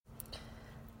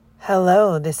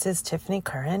Hello, this is Tiffany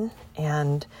Curran,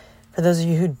 and for those of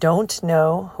you who don't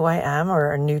know who I am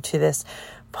or are new to this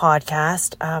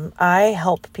podcast, I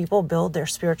help people build their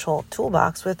spiritual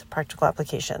toolbox with practical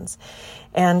applications.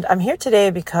 And I'm here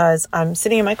today because I'm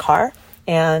sitting in my car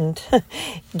and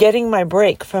getting my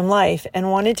break from life and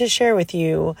wanted to share with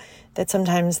you that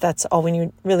sometimes that's all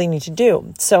we really need to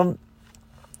do. So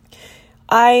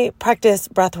I practice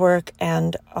breath work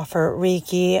and offer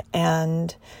Reiki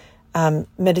and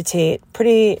meditate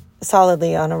pretty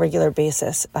solidly on a regular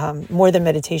basis, more than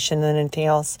meditation than anything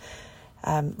else.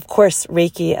 Of course,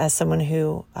 Reiki, as someone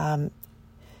who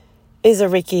is a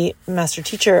Reiki master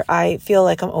teacher, I feel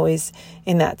like I'm always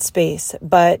in that space.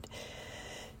 But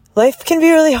life can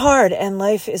be really hard, and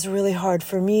life is really hard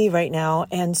for me right now.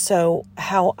 And so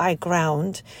how I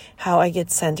ground, how I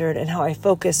get centered, and how I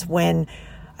focus when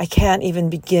I can't even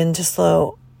begin to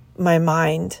slow my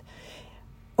mind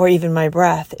or even my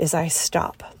breath is I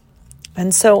stop.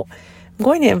 And so I'm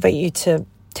going to invite you to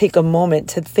take a moment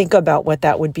to think about what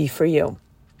that would be for you.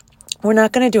 We're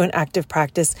not going to do an active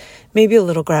practice, maybe a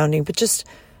little grounding, but just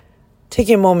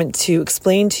taking a moment to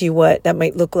explain to you what that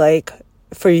might look like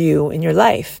for you in your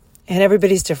life. And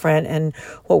everybody's different, and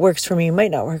what works for me might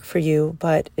not work for you,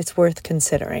 but it's worth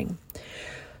considering.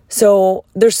 So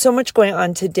there's so much going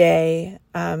on today,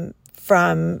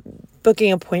 from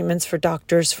booking appointments for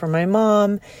doctors for my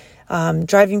mom,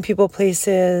 driving people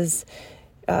places,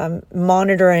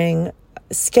 monitoring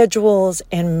schedules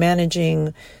and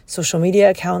managing social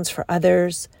media accounts for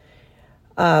others,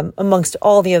 amongst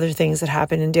all the other things that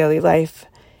happen in daily life.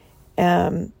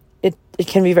 It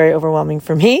can be very overwhelming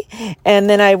for me. And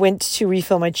then I went to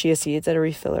refill my chia seeds at a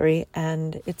refillery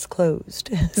and it's closed.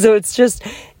 So it's just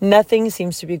nothing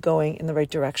seems to be going in the right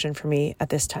direction for me at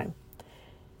this time.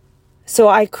 So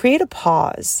I create a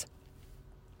pause,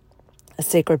 a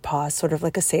sacred pause, sort of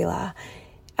like a Selah,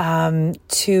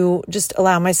 to just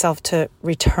allow myself to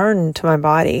return to my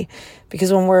body.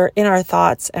 Because when we're in our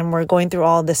thoughts and we're going through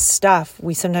all this stuff,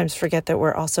 we sometimes forget that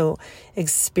we're also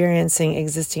existing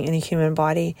in a human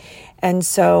body. And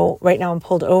so right now I'm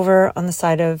pulled over on the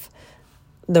side of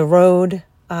the road,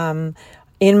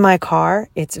 in my car.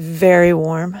 It's very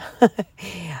warm.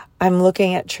 I'm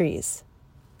looking at trees.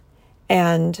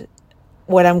 And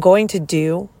what I'm going to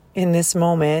do in this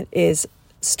moment is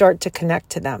start to connect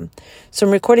to them. So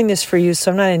I'm recording this for you,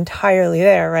 so I'm not entirely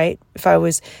there, right? If I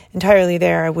was entirely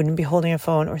there, I wouldn't be holding a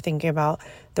phone or thinking about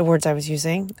the words I was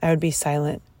using. I would be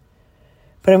silent.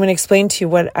 But I'm going to explain to you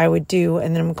what I would do,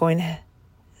 and then I'm going to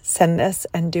send this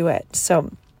and do it.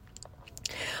 So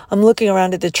I'm looking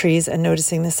around at the trees and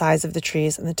noticing the size of the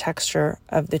trees and the texture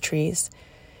of the trees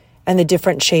and the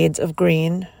different shades of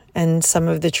green. And some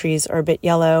of the trees are a bit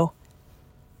yellow.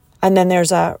 And then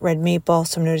there's a red maple,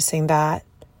 so I'm noticing that.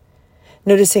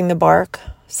 Noticing the bark.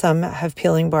 Some have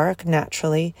peeling bark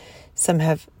naturally. Some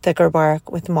have thicker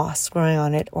bark with moss growing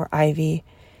on it or ivy.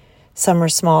 Some are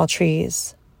small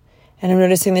trees. And I'm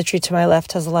noticing the tree to my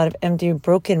left has a lot of empty,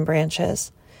 broken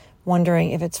branches,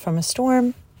 wondering if it's from a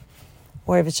storm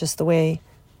or if it's just the way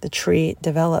the tree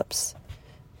develops.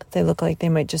 They look like they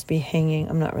might just be hanging.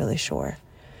 I'm not really sure.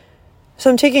 So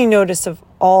I'm taking notice of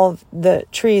all of the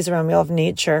trees around me, all of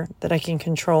nature that I can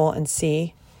control and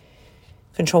see.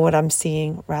 Control what I'm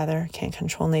seeing, rather. Can't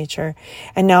control nature.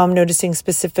 And now I'm noticing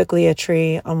specifically a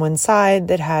tree on one side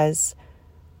that has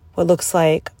what looks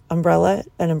like an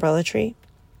umbrella tree.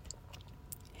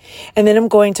 And then I'm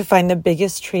going to find the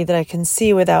biggest tree that I can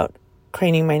see without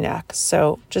craning my neck.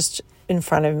 So just in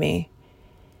front of me.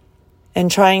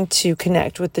 And trying to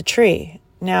connect with the tree.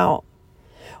 Now,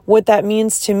 what that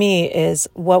means to me is,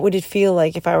 what would it feel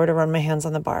like if I were to run my hands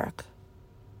on the bark?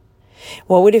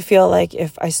 What would it feel like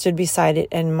if I stood beside it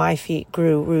and my feet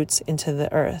grew roots into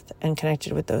the earth and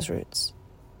connected with those roots?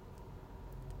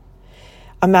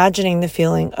 Imagining the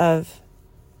feeling of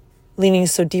leaning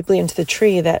so deeply into the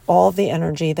tree that all the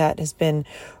energy that has been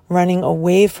running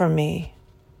away from me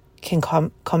can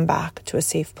come back to a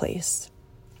safe place.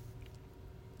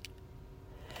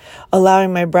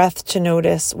 Allowing my breath to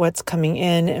notice what's coming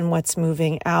in and what's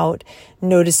moving out,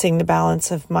 noticing the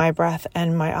balance of my breath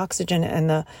and my oxygen and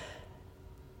the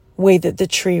way that the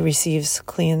tree receives,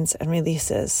 cleans, and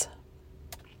releases.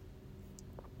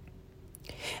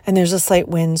 And there's a slight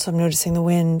wind, so I'm noticing the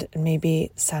wind and maybe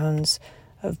sounds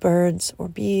of birds or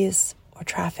bees or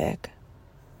traffic.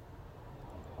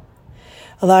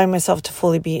 Allowing myself to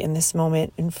fully be in this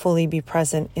moment and fully be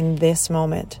present in this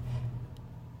moment.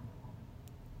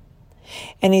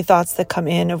 Any thoughts that come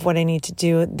in of what I need to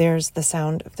do, there's the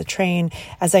sound of the train.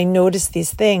 As I notice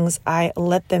these things, I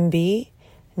let them be,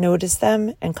 notice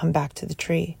them, and come back to the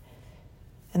tree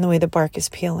and the way the bark is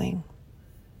peeling.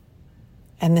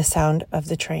 and the sound of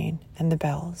the train and the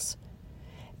bells.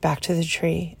 Back to the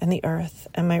tree and the earth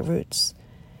and my roots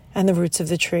and the roots of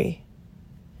the tree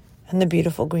and the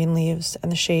beautiful green leaves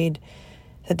and the shade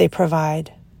that they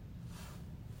provide,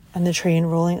 and the train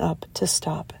rolling up to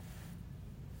stop,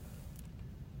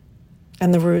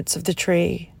 and the roots of the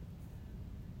tree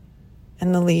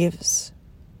and the leaves.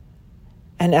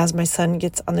 And as my son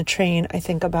gets on the train, I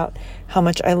think about how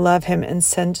much I love him and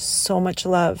send so much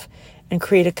love and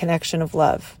create a connection of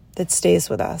love that stays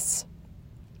with us.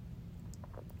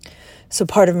 So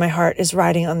part of my heart is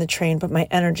riding on the train, but my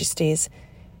energy stays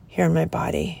here in my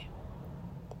body,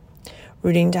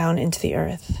 rooting down into the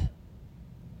earth.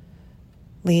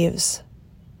 Leaves,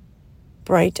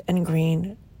 bright and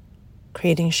green,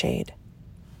 creating shade.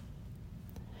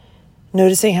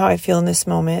 Noticing how I feel in this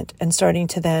moment and starting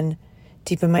to then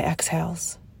deepen my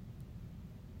exhales.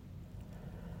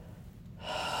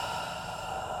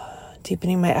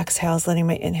 Deepening my exhales, letting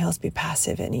my inhales be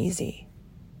passive and easy.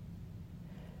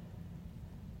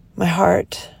 My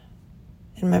heart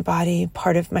and my body,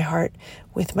 part of my heart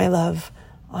with my love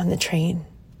on the train.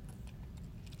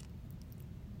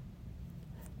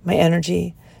 My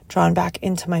energy drawn back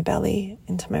into my belly,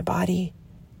 into my body,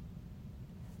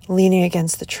 leaning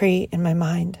against the tree in my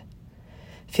mind,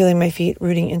 feeling my feet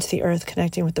rooting into the earth,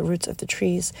 connecting with the roots of the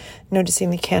trees, noticing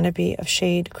the canopy of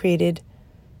shade created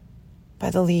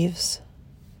by the leaves.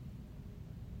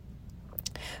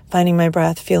 Finding my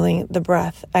breath, feeling the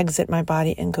breath exit my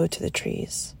body and go to the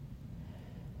trees.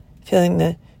 Feeling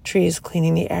the trees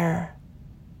cleaning the air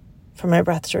for my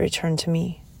breath to return to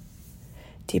me.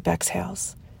 Deep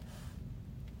exhales.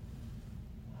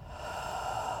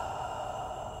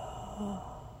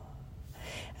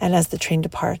 And as the train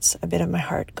departs, a bit of my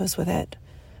heart goes with it.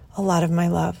 A lot of my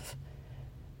love.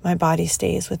 My body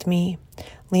stays with me,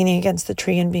 leaning against the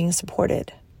tree and being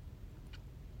supported.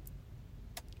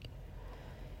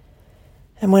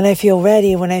 And when I feel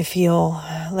ready, when I feel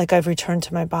like I've returned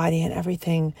to my body and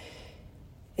everything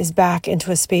is back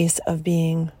into a space of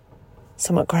being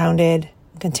somewhat grounded,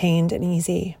 contained, and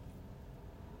easy,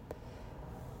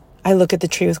 I look at the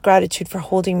tree with gratitude for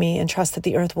holding me and trust that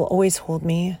the earth will always hold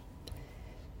me.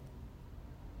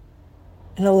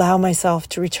 And allow myself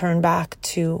to return back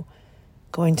to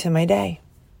going to my day.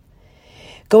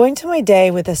 Going to my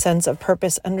day with a sense of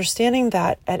purpose, understanding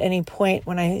that at any point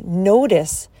when I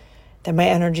notice that my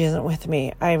energy isn't with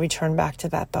me, I return back to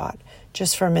that thought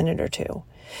just for a minute or two.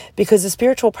 Because the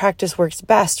spiritual practice works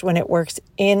best when it works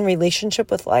in relationship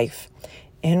with life,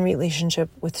 in relationship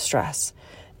with stress,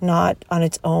 not on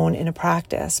its own in a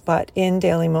practice, but in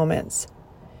daily moments.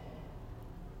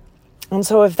 And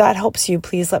so if that helps you,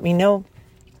 please let me know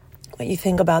what you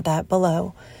think about that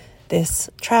below this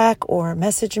track, or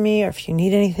message me, or if you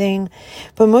need anything.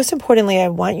 But most importantly, I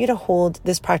want you to hold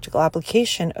this practical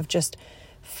application of just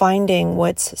finding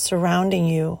what's surrounding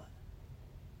you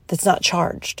that's not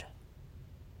charged.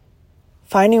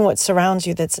 Finding what surrounds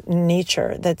you that's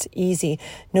nature, that's easy,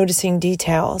 noticing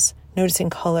details, noticing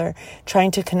color,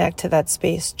 trying to connect to that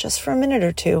space just for a minute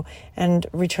or two, and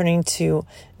returning to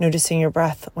noticing your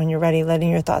breath when you're ready, letting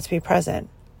your thoughts be present.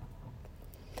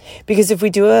 Because if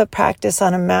we do a practice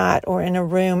on a mat or in a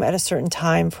room at a certain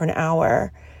time for an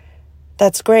hour,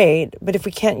 that's great. But if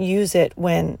we can't use it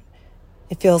when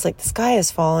it feels like the sky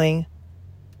is falling,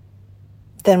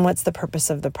 then what's the purpose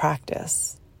of the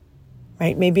practice?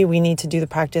 Right? Maybe we need to do the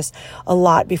practice a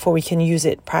lot before we can use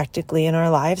it practically in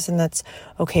our lives, and that's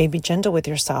okay. Be gentle with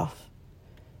yourself.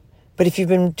 But if you've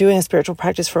been doing a spiritual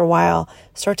practice for a while,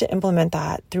 start to implement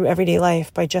that through everyday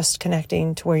life by just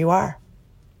connecting to where you are.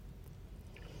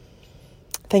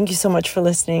 Thank you so much for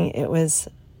listening. It was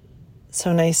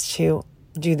so nice to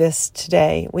do this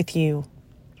today with you.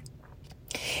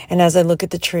 And as I look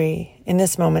at the tree, in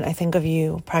this moment, I think of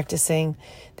you practicing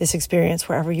this experience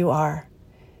wherever you are,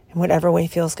 in whatever way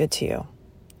feels good to you.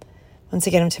 Once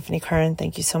again, I'm Tiffany Curran.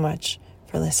 Thank you so much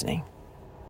for listening.